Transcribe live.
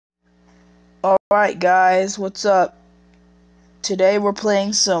Alright guys, what's up? Today we're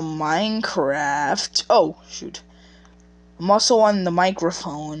playing some Minecraft. Oh, shoot. I'm also on the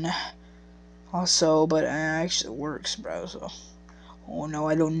microphone. Also, but it actually works, bro, so. Oh no,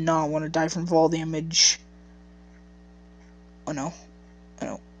 I do not want to die from fall damage. Oh no. I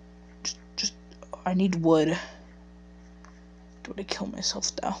know. Just, I need wood. Do I kill myself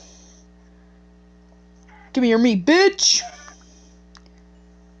though? Give me your meat, bitch!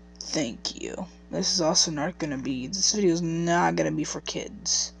 Thank you. This is also not gonna be, this video is not gonna be for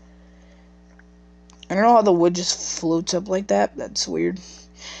kids. I don't know how the wood just floats up like that. That's weird.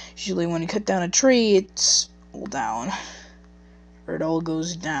 Usually when you cut down a tree, it's all down. Or it all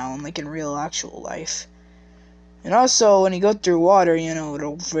goes down, like in real actual life. And also, when you go through water,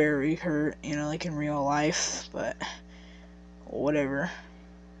 it'll very hurt, like in real life. But, whatever.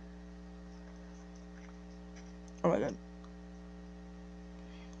 Oh my god.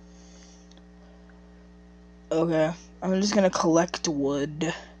 Okay, I'm just gonna collect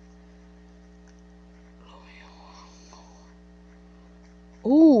wood.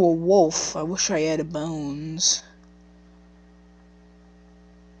 Ooh, a wolf. I wish I had bones.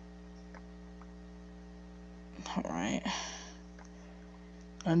 Alright.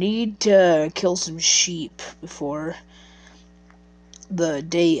 I need to kill some sheep before the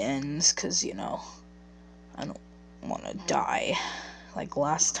day ends, because, I don't want to die like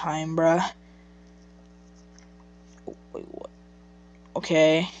last time, bruh. Oh, wait, what?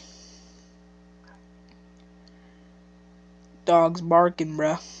 Okay. Dog's barking,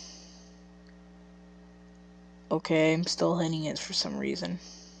 bruh. Okay, I'm still hitting it for some reason.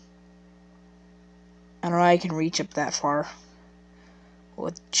 I don't know I can reach up that far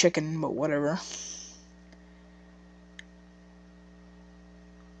with chicken, but whatever.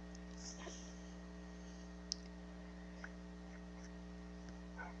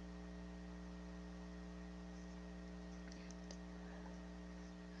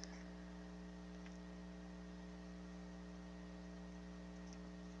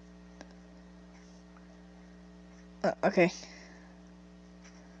 Okay.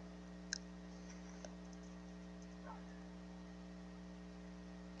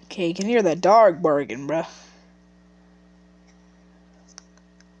 Okay, you can hear that dog barking, bruh.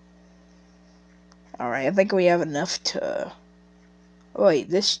 Alright, I think we have enough to... Oh, wait,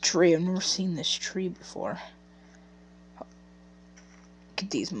 this tree, I've never seen this tree before. Get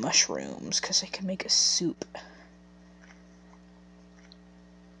these mushrooms, because I can make a soup.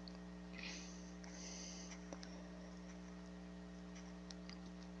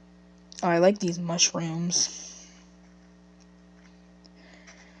 Oh, I like these mushrooms.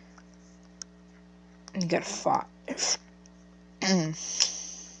 You got 5.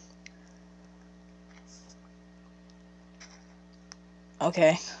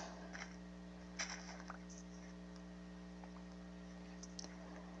 Okay.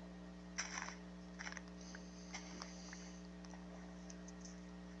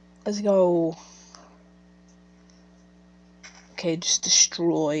 Let's go. Okay, just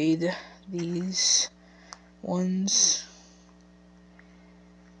destroyed these ones.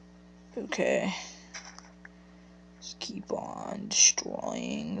 Okay. Just keep on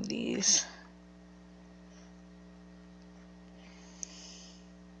destroying these.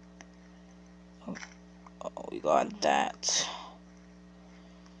 Oh, we got that.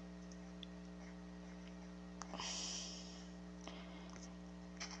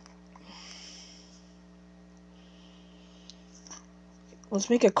 Let's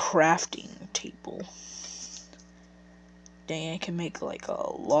make a crafting table. Dang, I can make like a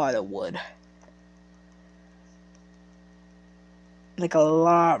lot of wood. Like a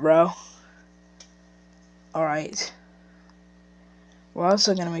lot, bro. Alright. We're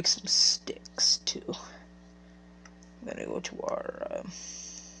also gonna make some sticks too. I'm gonna go to our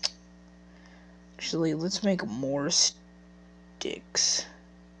actually, let's make more sticks.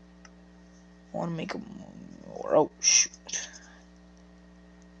 I wanna make more. Oh shoot.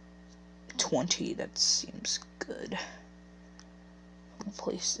 20, that seems good. I'll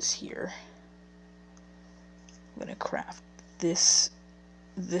place this here. I'm gonna craft this.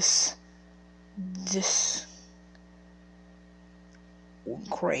 We'll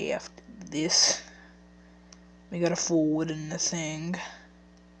craft this. We got a full wooden thing.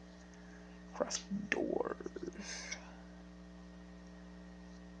 Craft doors.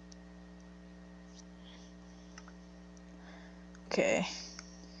 Okay.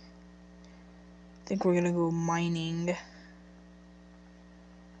 I think we're gonna go mining.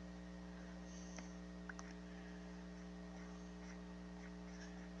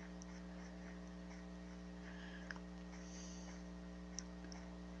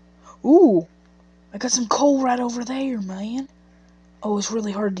 Ooh, I got some coal right over there, man. Oh, it's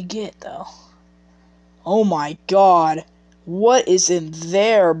really hard to get, though. Oh my god. What is in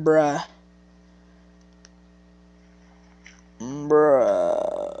there, bruh?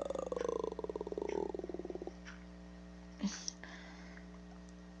 Bruh.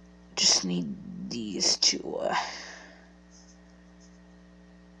 Just need these two,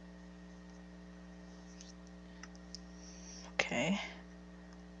 okay.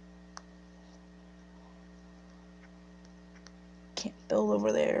 Can't build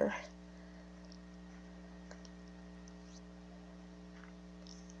over there.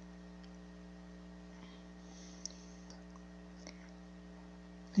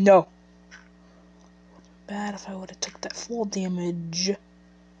 No. Bad if I would have took that full damage.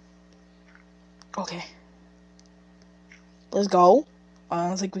 Okay. Let's go. I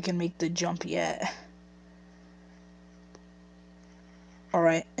don't think we can make the jump yet.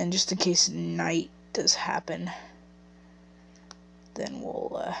 Alright, and just in case night does happen, then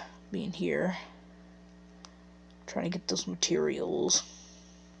we'll be in here trying to get those materials.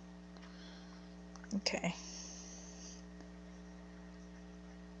 Okay.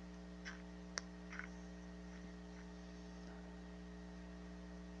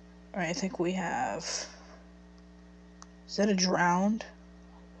 Alright, I think we have... Is that a drowned?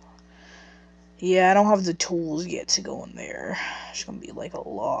 Yeah, I don't have the tools yet to go in there. There's gonna be like a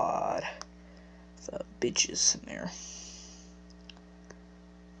lot of bitches in there.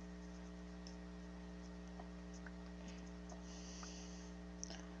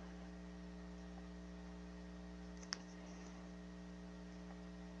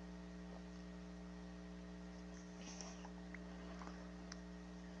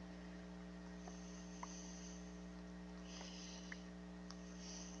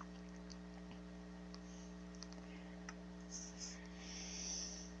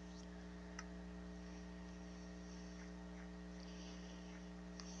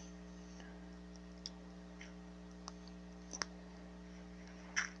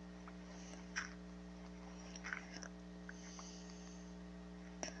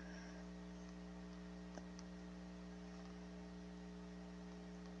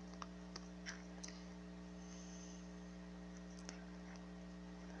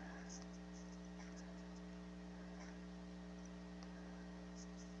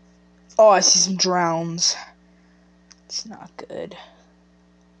 Oh, I see some drowns. It's not good.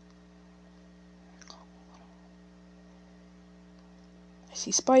 I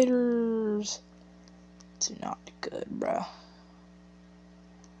see spiders. It's not good, bro.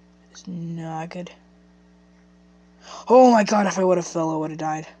 It's not good. Oh my god, if I would have fell, I would have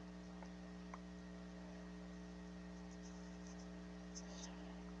died.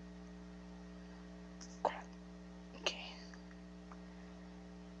 Crap. Okay.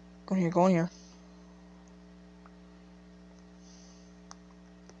 Go in here, go in here.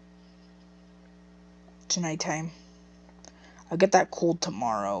 It's nighttime. I'll get that cold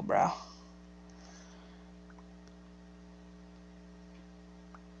tomorrow, bro.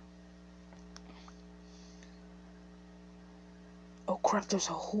 Oh crap, there's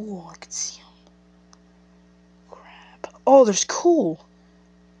a hole. I can see him. Crap. Oh, there's coal.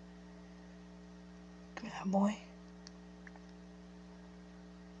 Give me that, boy.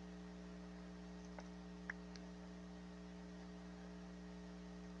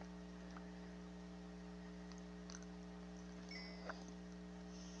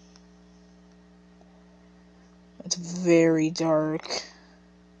 It's very dark.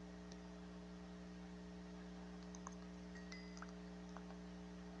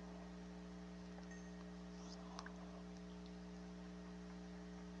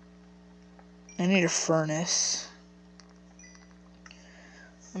 I need a furnace.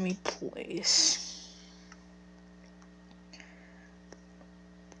 Let me place.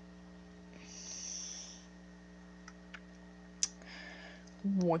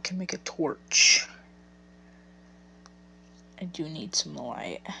 Ooh, I can make a torch. I do need some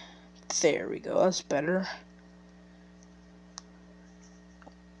light. There we go, that's better.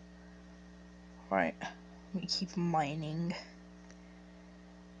 Alright, let me keep mining.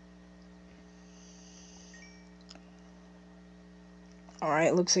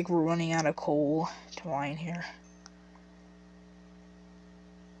 Alright, looks like we're running out of coal to mine here.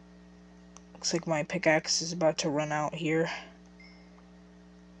 Looks like my pickaxe is about to run out here.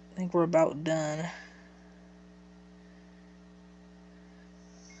 I think we're about done.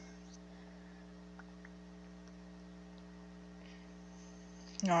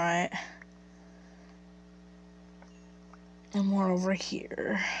 Alright. And more over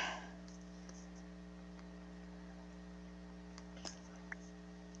here.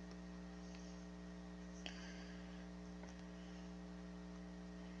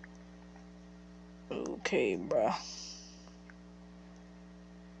 Okay, bruh.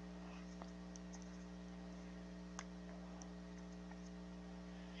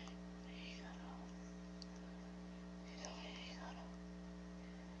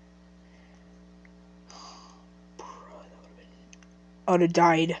 I would have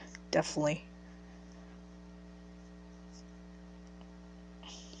died, definitely.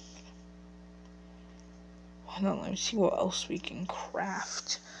 Hold on, let me see what else we can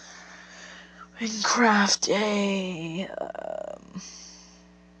craft. We can craft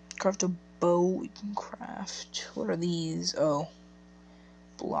craft a bow. We can craft. What are these? Oh,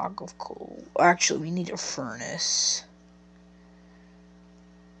 block of coal. Actually, we need a furnace.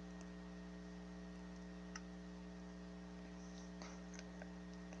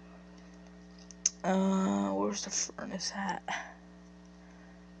 Where's the furnace at?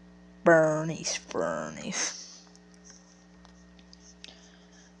 Bernie's furnace.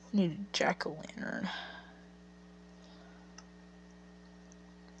 We need a jack-o'-lantern.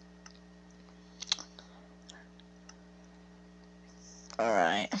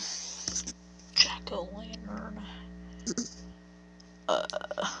 Alright. Jack-o'-lantern.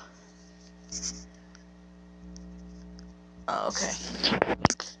 Okay.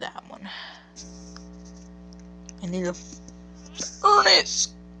 Fix that one. I need a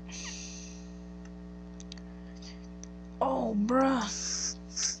furnace! Oh, bruh.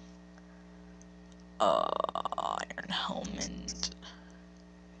 Iron helmet.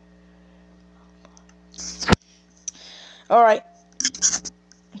 Alright.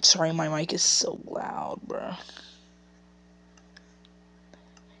 Sorry, my mic is so loud, bruh.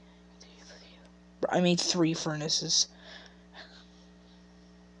 I made 3 furnaces.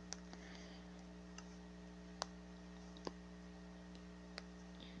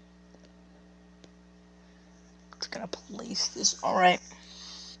 It's gonna place this. Alright.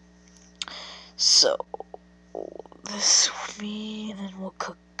 So, this will be, and then we'll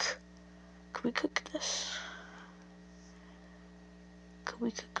cook. Could we cook this? Could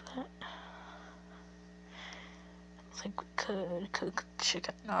we cook that? I think we could cook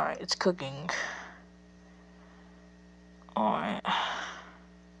chicken. Alright, it's cooking. Alright.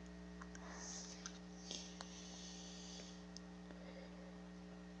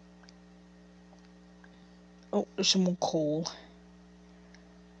 Oh, there's some more coal.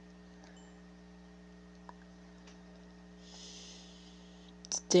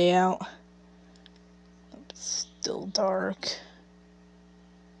 It's day out. It's still dark.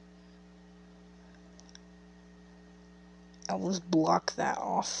 I'll just block that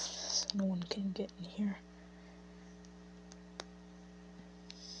off so no one can get in here.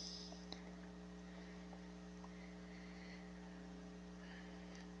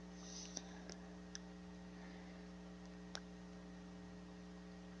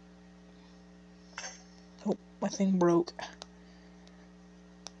 Oh, my thing broke.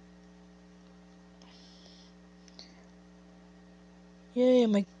 Yay,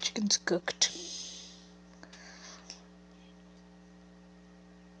 my chicken's cooked.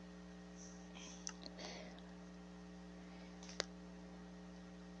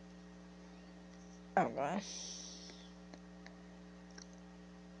 Okay.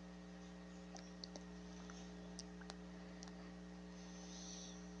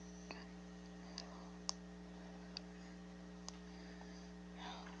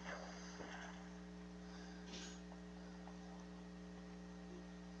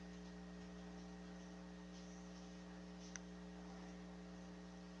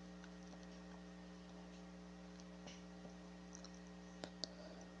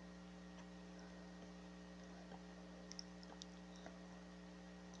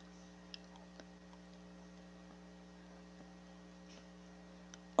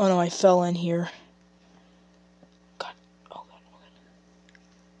 Oh no, I fell in here. God. Oh god, oh god.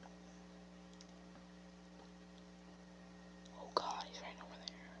 Oh god, he's right over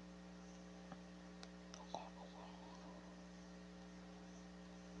there. Oh god, oh god.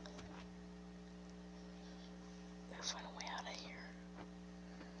 Gotta find a way out of here.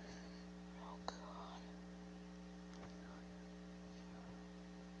 Oh god.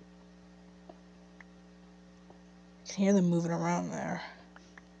 I can hear them moving around there.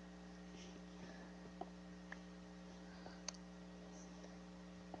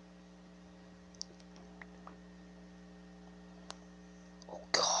 Oh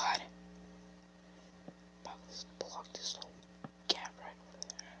god. Let's block this little gap right over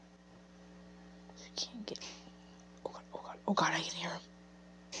there. So you can't get. Oh god, oh god, oh god, I can hear him.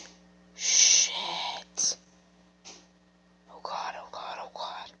 Shit. Oh god, oh god, oh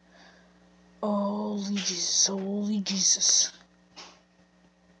god. Holy Jesus, holy Jesus.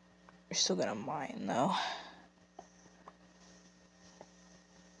 We're still gonna mine though.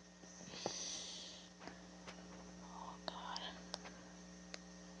 Oh god.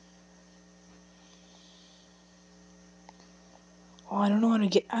 Oh, I don't know how to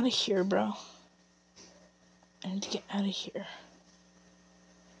get out of here, bro. I need to get out of here.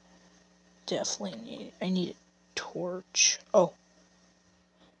 Definitely I need a torch. Oh.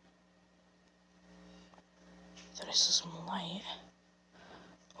 I thought I saw some light.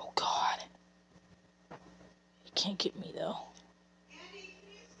 Oh god. You can't get me though.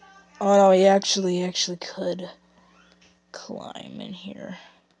 Oh no, he actually could climb in here.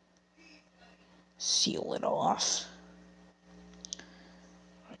 Seal it off.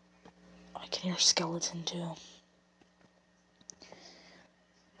 I can hear a skeleton too.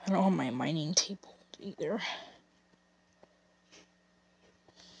 I don't have my mining table either.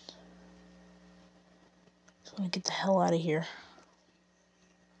 Just want to get the hell out of here.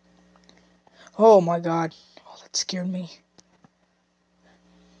 Oh my god. Oh, that scared me.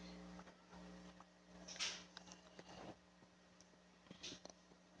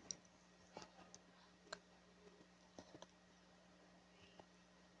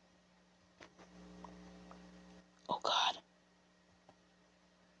 Oh god.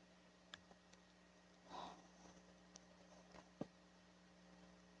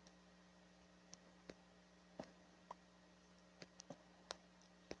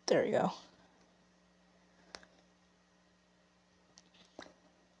 There we go.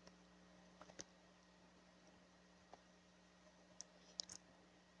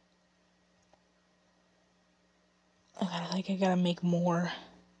 I gotta make more.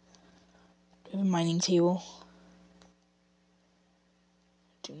 Do I have a mining table?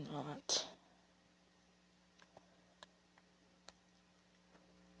 Do not.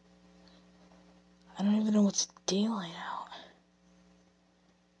 I don't even know what's daylight out.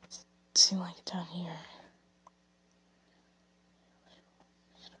 It seems like it's down here.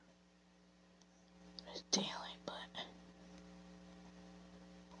 It's daylight, but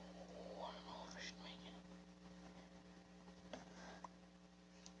oh, I don't know if I should make it.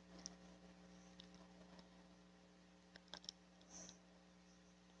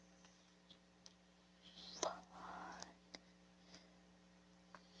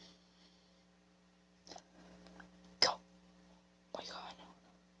 Go. Oh my god.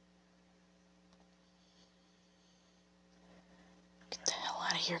 Get the hell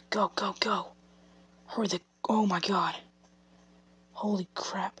out of here. Go, go, go. Hurry the. Oh my god. Holy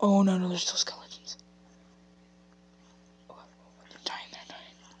crap. Oh no, there's still skeletons. Oh god, they're dying, they're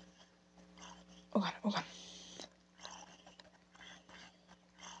dying. Oh god, oh god.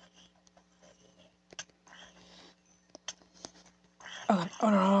 Oh god, oh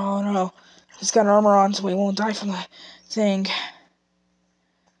no, oh no. He's got armor on so he won't die from the thing.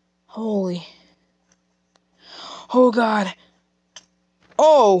 Holy. Oh god.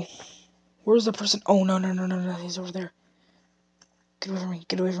 Oh! Where's the person? Oh no, no, no, no, no. He's over there. Get away from me,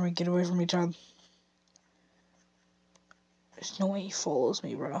 get away from me, get away from me, child. There's no way he follows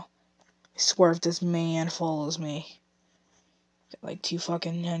me, bro. I swear if this man follows me. Got like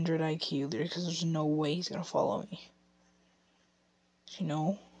 200 IQ there, because there's no way he's gonna follow me. You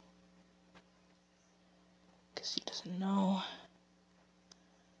know? Because he doesn't know.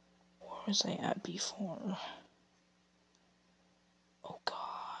 Where was I at before? Oh god.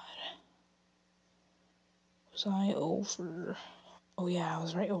 Was I over? Oh yeah, I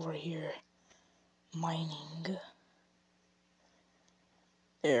was right over here. Mining.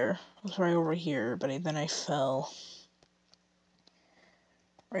 There. I was right over here, but then I fell.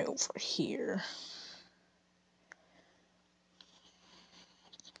 Right over here.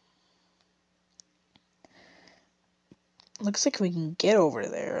 Looks like we can get over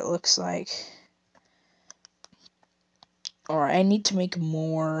there. It looks like. Alright, I need to make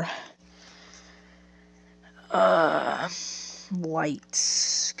more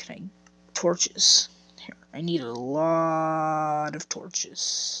lights. Can I torches? Here, I need a lot of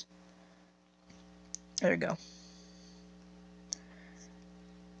torches. There we go.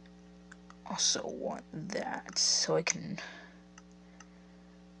 Also want that so I can.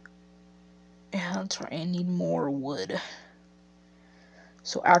 Yeah, that's right. I need more wood.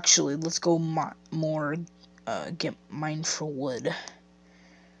 So actually, let's go get mine for wood.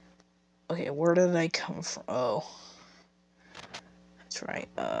 Okay, where did I come from? Oh, that's right.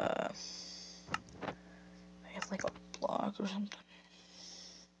 I have like a block or something.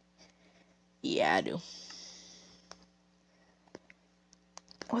 Yeah, I do.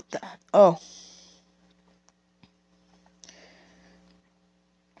 What the? Oh.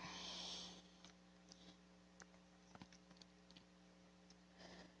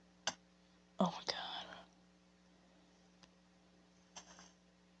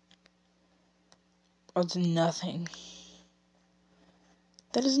 That's nothing.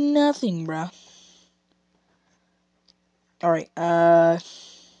 That is nothing, bruh. Alright,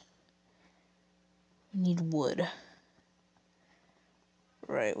 need wood.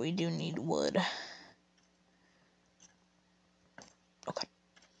 Right, we do need wood. Okay.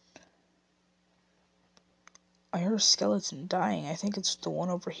 I heard a skeleton dying. I think it's the one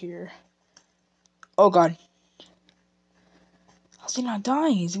over here. Oh god. How's he not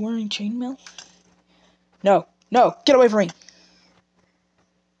dying? Is he wearing chainmail? No. No! Get away from me!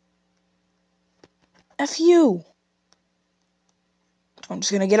 F you! I'm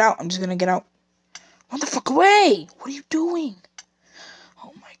just gonna get out. I'm just gonna get out. Run the fuck away! What are you doing?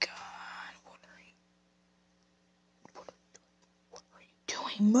 Oh my god. What are you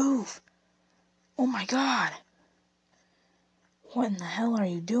doing? Move! Oh my god. What in the hell are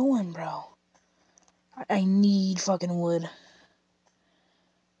you doing, bro? I need fucking wood.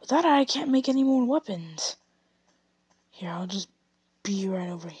 Without it, I can't make any more weapons. Here, I'll just be right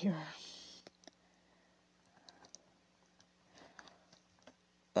over here.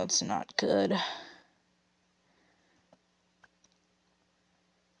 That's not good.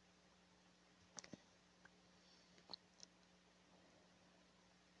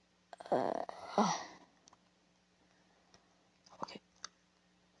 Okay.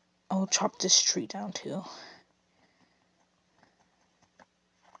 I'll chop this tree down too.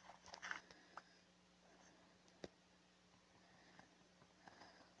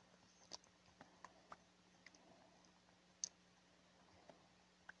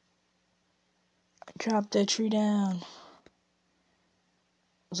 Chop that tree down.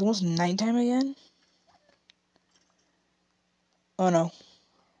 It's almost nighttime again? Oh no.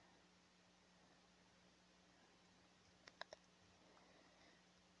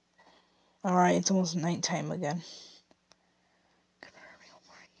 Alright, it's almost nighttime again.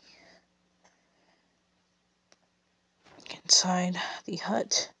 Get inside the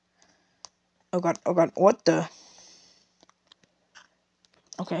hut. Oh god, what the?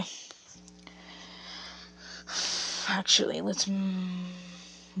 Okay. Actually, let's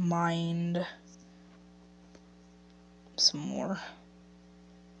mine some more.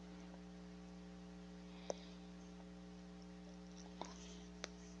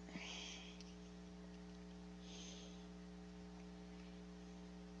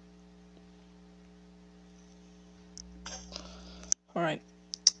 Alright,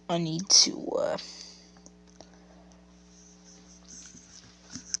 I need to,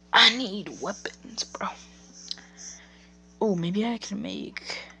 I need weapons, bro. Oh, maybe I can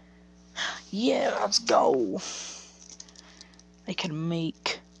make... Yeah, let's go! I can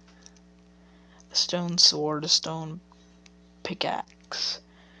make a stone sword, a stone pickaxe,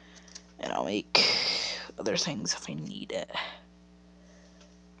 and I'll make other things if I need it.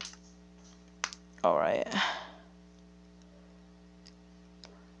 Alright.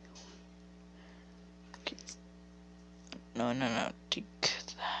 Okay. No, take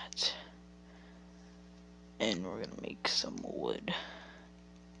that. And we're gonna make some wood.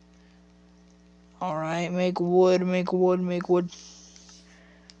 Alright, make wood.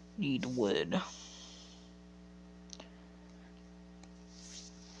 Need wood.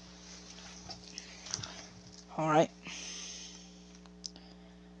 Alright.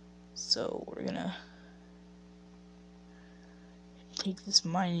 So we're gonna take this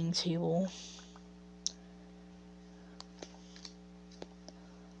mining table.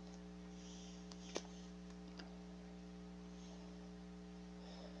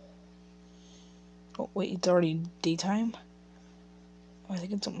 Oh wait, it's already daytime? I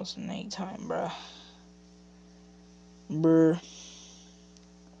think it's almost nighttime, bruh.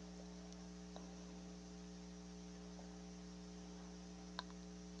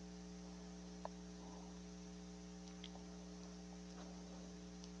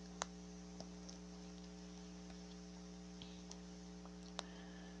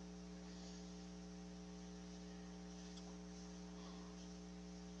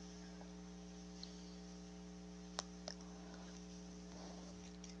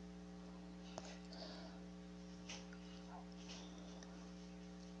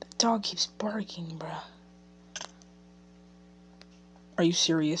 The dog keeps barking, bruh. Are you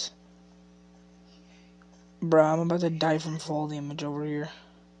serious? Bruh, I'm about to die from fall damage over here.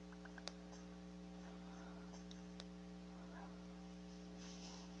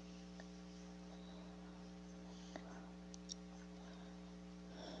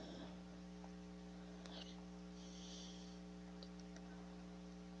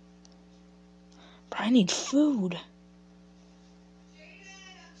 Bruh, I need food.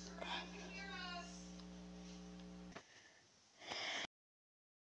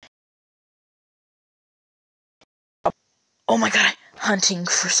 Oh my god, hunting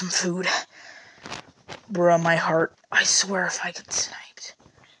for some food. Bruh, my heart. I swear if I get sniped.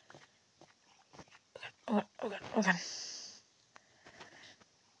 Okay.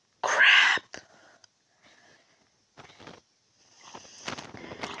 Crap.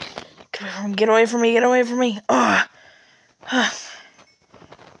 Get away from me. Ugh. I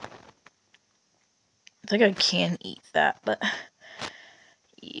think I can eat that, but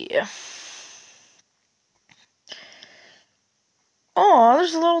yeah. Oh,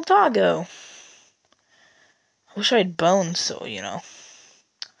 there's a little doggo. I wish I had bones, so,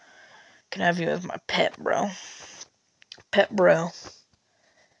 can have you as my pet, bro. Pet bro.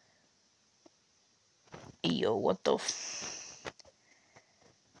 Yo, what the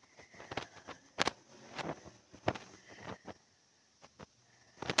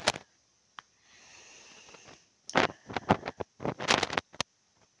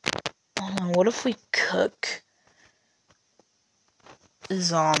Hold on, what if we cook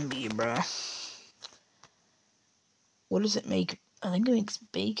zombie, bro? What does it make? I think it makes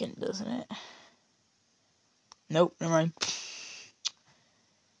bacon, doesn't it? Nope, never mind.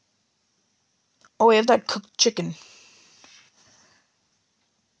 Oh, we have that cooked chicken.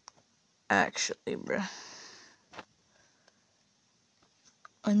 Actually, bro.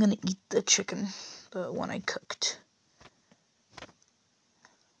 I'm gonna eat the chicken, the one I cooked.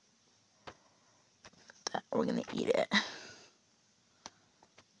 We're gonna eat it.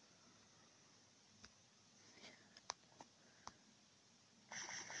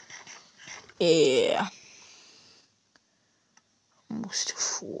 Yeah. Almost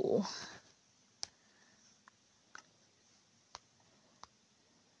full.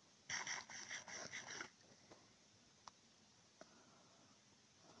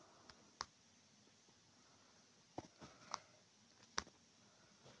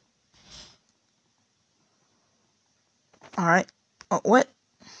 Alright. Oh, what?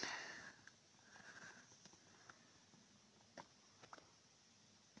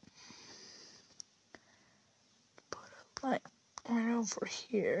 Put a light right over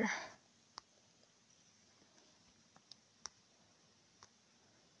here.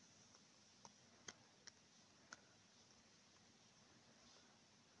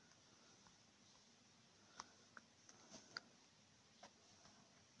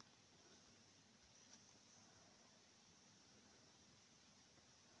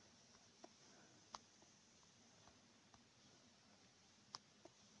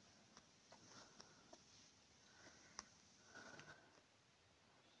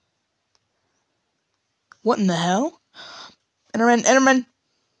 What in the hell? Enderman!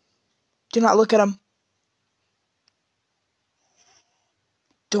 Do not look at him.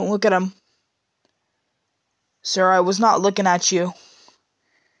 Don't look at him. Sir, I was not looking at you.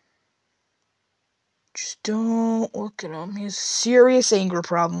 Just don't look at him. He has a serious anger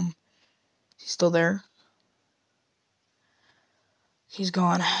problem. He's still there. He's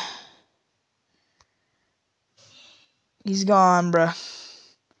gone. He's gone, bruh.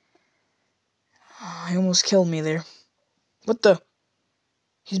 Oh, he almost killed me there. What the?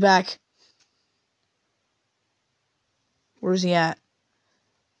 He's back. Where's he at?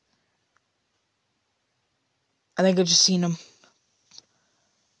 I think I just seen him.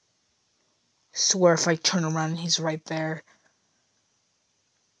 Swear if I turn around, he's right there.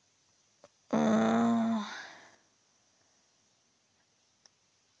 Oh,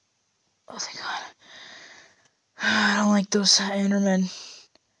 thank God. I don't like those Endermen.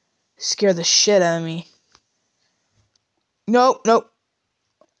 Scare the shit out of me. Nope. Oh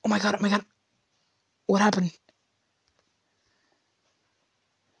my god. What happened?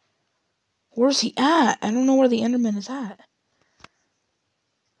 Where's he at? I don't know where the Enderman is at.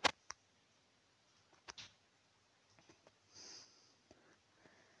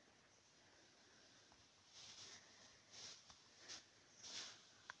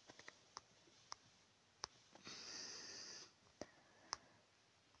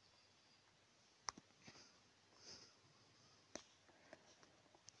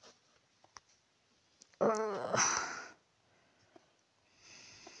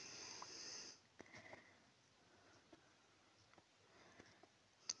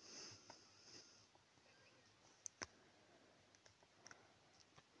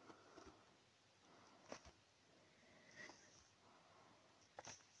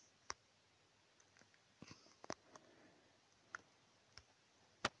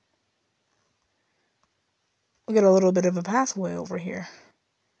 We got a little bit of a pathway over here.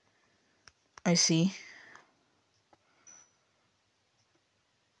 I see.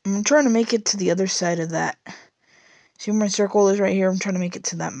 I'm trying to make it to the other side of that. See where my circle is right here? I'm trying to make it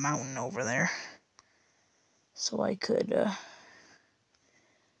to that mountain over there. So I could, you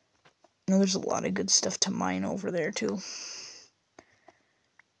know, there's a lot of good stuff to mine over there, too.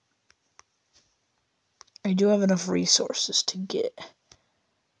 I do have enough resources to get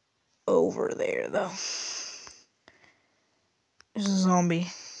over there, though. There's a zombie.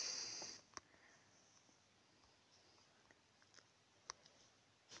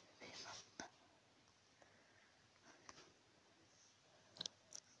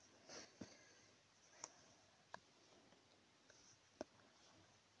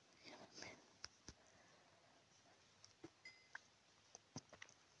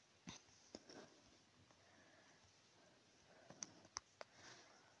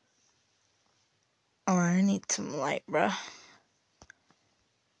 Oh, I need some light, bruh.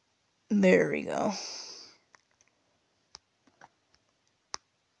 There we go.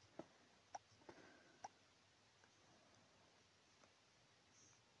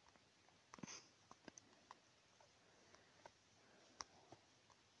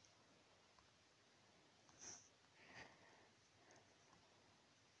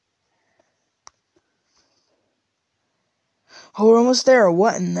 Oh, we're almost there.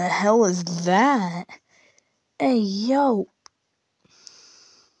 What in the hell is that? Hey, yo.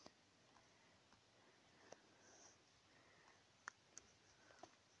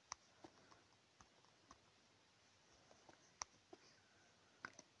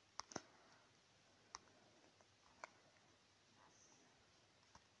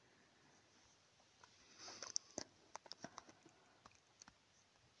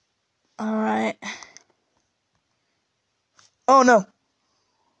 Alright. Oh, no.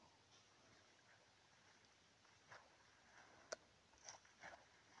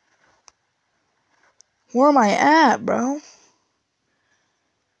 Where am I at, bro?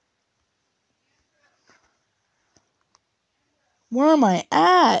 Where am I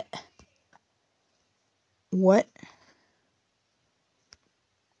at? What?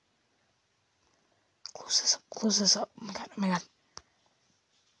 Close this up. Close this up. Oh my god. Oh my god.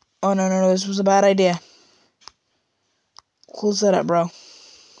 Oh, no, no, no. This was a bad idea. Close that up, bro.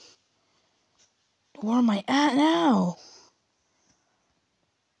 Where am I at now?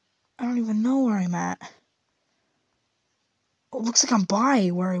 I don't even know where I'm at. Oh, it looks like I'm by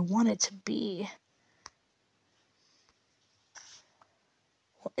where I want it to be.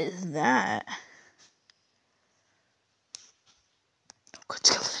 What is that? Good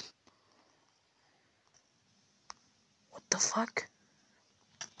skeleton. What the fuck?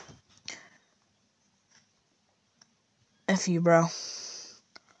 F you, bro.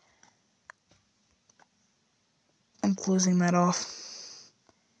 I'm closing that off.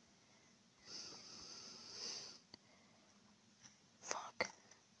 Fuck.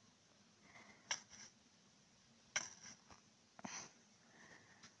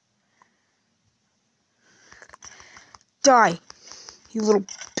 Die, you little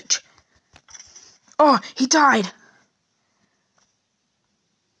bitch. Oh, he died.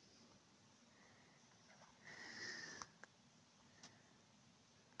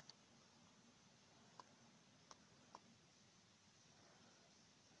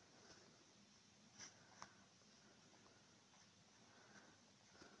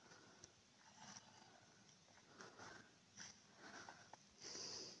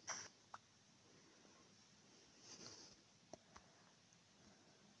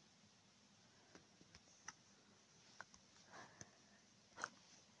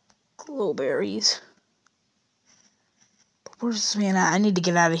 Glowberries. Where's this man at? I need to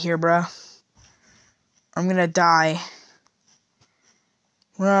get out of here, bro. I'm gonna die.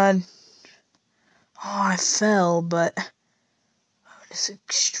 Run. Oh, I fell, but it's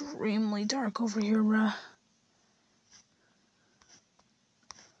extremely dark over here, bro.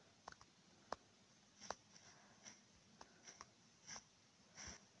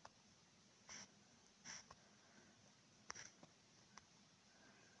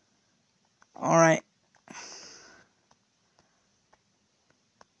 Alright.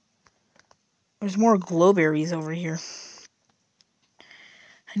 There's more glowberries over here.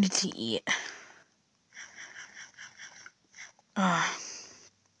 I need to eat.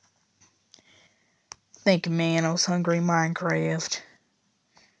 Thank you, man. I was hungry. Minecraft.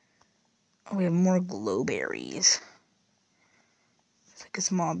 Oh, we have more glowberries. I guess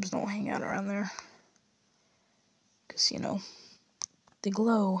mobs don't hang out around there. Because, you know, they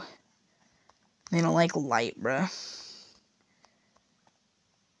glow. They don't like light, bruh.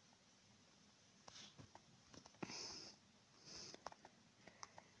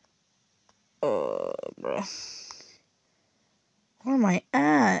 Bruh. Where am I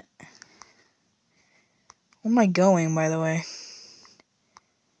at? Where am I going, by the way?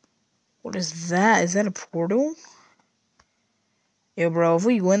 What is that? Is that a portal? Yo, bro, if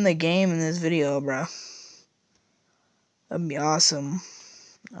we win the game in this video, bro, that'd be awesome.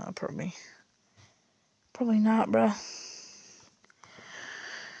 Probably not, bro.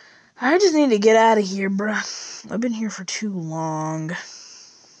 I just need to get out of here, bro. I've been here for too long.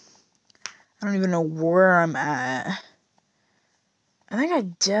 I don't even know where I'm at. I think I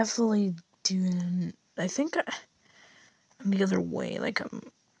definitely do. I think I'm the other way. Like,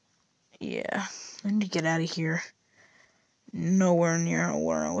 yeah. I need to get out of here. Nowhere near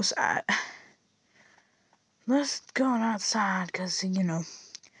where I was at. Let's go outside, because, you know,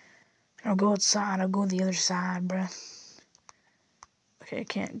 I'll go outside. I'll go the other side, bro. Okay, I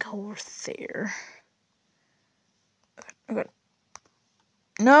can't go over there. Okay.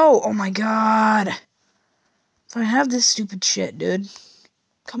 No! Oh my god! So I have this stupid shit, dude.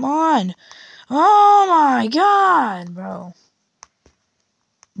 Come on! Oh my god, bro.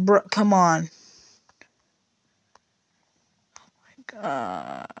 Bro, come on. Oh my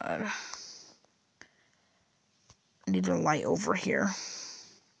god. I need a light over here.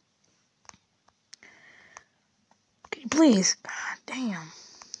 Okay, please. God damn.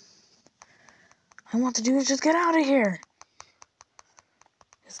 All I want to do is just get out of here.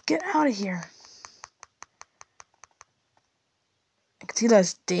 Just get out of here. I can see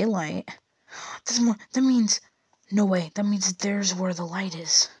that's daylight. That means... No way. That means there's where the light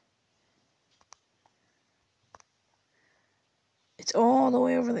is. It's all the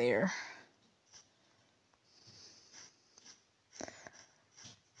way over there.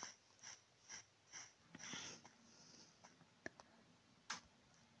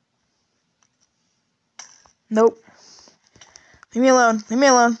 Nope. Leave me alone. Leave me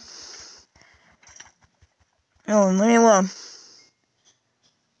alone. Leave me alone.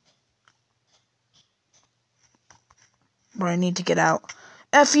 Bro, I need to get out.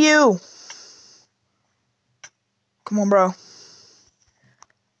 F you! Come on, bro.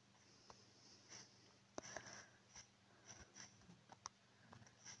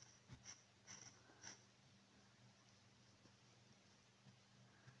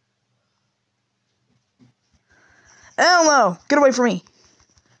 Hell no! Get away from me!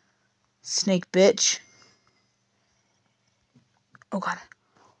 Snake bitch. Oh god.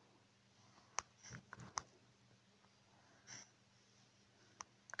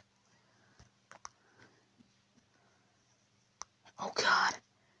 Oh god.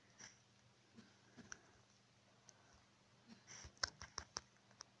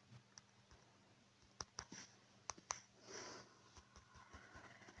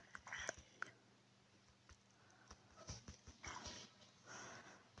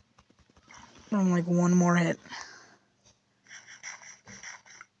 I'm like one more hit.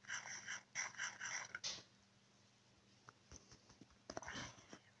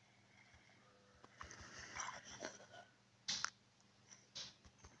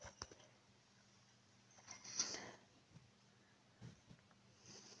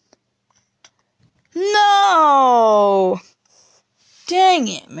 No! Dang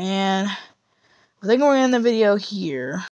it, man. I think we're gonna end the video here.